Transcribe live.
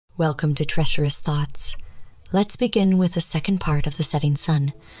Welcome to Treacherous Thoughts. Let's begin with the second part of The Setting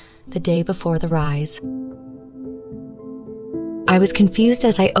Sun, the day before the rise. I was confused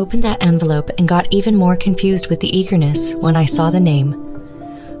as I opened that envelope and got even more confused with the eagerness when I saw the name.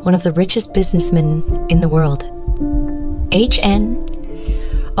 One of the richest businessmen in the world. H.N.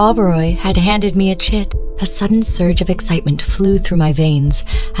 Oberoi had handed me a chit. A sudden surge of excitement flew through my veins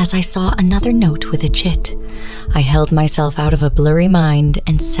as I saw another note with a chit. I held myself out of a blurry mind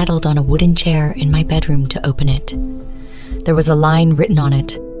and settled on a wooden chair in my bedroom to open it. There was a line written on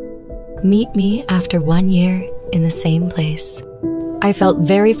it. Meet me after 1 year in the same place. I felt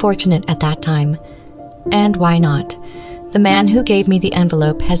very fortunate at that time. And why not? The man who gave me the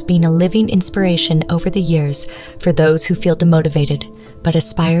envelope has been a living inspiration over the years for those who feel demotivated but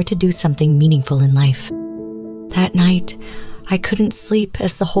aspire to do something meaningful in life. That night, I couldn't sleep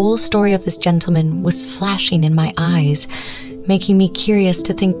as the whole story of this gentleman was flashing in my eyes, making me curious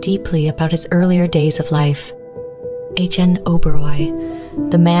to think deeply about his earlier days of life. H.N. Oberoi,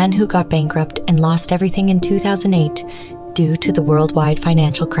 the man who got bankrupt and lost everything in 2008 due to the worldwide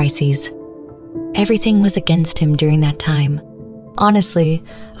financial crises. Everything was against him during that time. Honestly,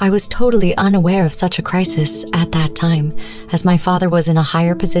 I was totally unaware of such a crisis at that time, as my father was in a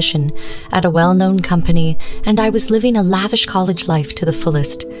higher position at a well-known company and I was living a lavish college life to the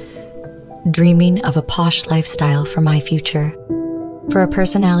fullest, dreaming of a posh lifestyle for my future. For a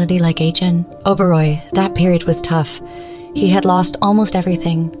personality like H.N. Oberoi, that period was tough. He had lost almost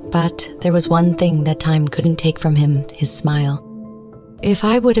everything, but there was one thing that time couldn't take from him, his smile. If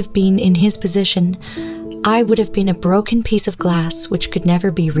I would have been in his position, I would have been a broken piece of glass which could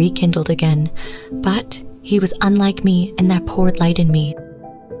never be rekindled again, but he was unlike me and that poured light in me.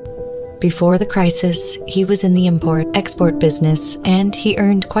 Before the crisis, he was in the import-export business and he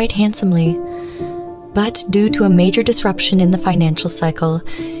earned quite handsomely. But due to a major disruption in the financial cycle,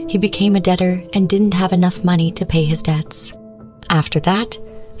 he became a debtor and didn't have enough money to pay his debts. After that,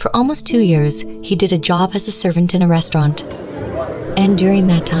 for almost 2 years, he did a job as a servant in a restaurant. And during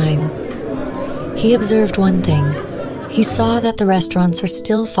that time, he observed one thing. He saw that the restaurants are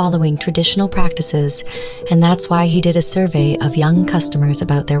still following traditional practices, and that's why he did a survey of young customers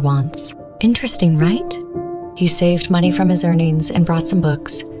about their wants. Interesting, right? He saved money from his earnings and brought some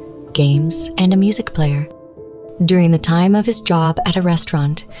books, games, and a music player. During the time of his job at a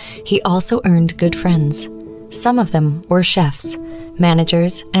restaurant, he also earned good friends. Some of them were chefs,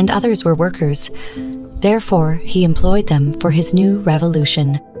 managers, and others were workers. Therefore, he employed them for his new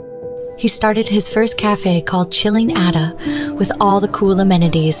revolution. He started his first cafe called Chilling Ada with all the cool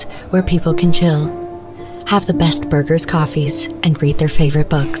amenities where people can chill, have the best burgers, coffees, and read their favorite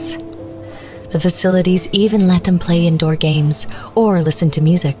books. The facilities even let them play indoor games or listen to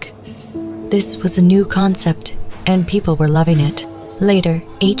music. This was a new concept and people were loving it. Later,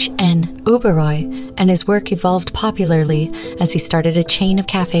 H.N. Oberoi and his work evolved popularly as he started a chain of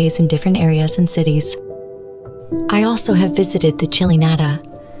cafes in different areas and cities. I also have visited the Chilling Ada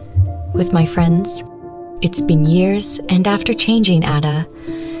with my friends. It's been years, and after changing Ada,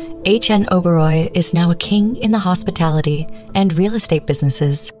 H.N. Oberoi is now a king in the hospitality and real estate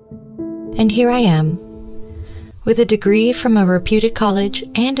businesses. And here I am, with a degree from a reputed college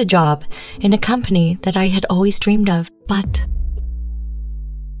and a job in a company that I had always dreamed of. But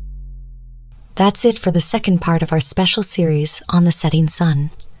that's it for the second part of our special series on the setting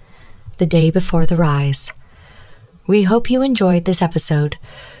sun, the day before the rise. We hope you enjoyed this episode.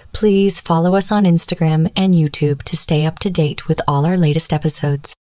 Please follow us on Instagram and YouTube to stay up to date with all our latest episodes.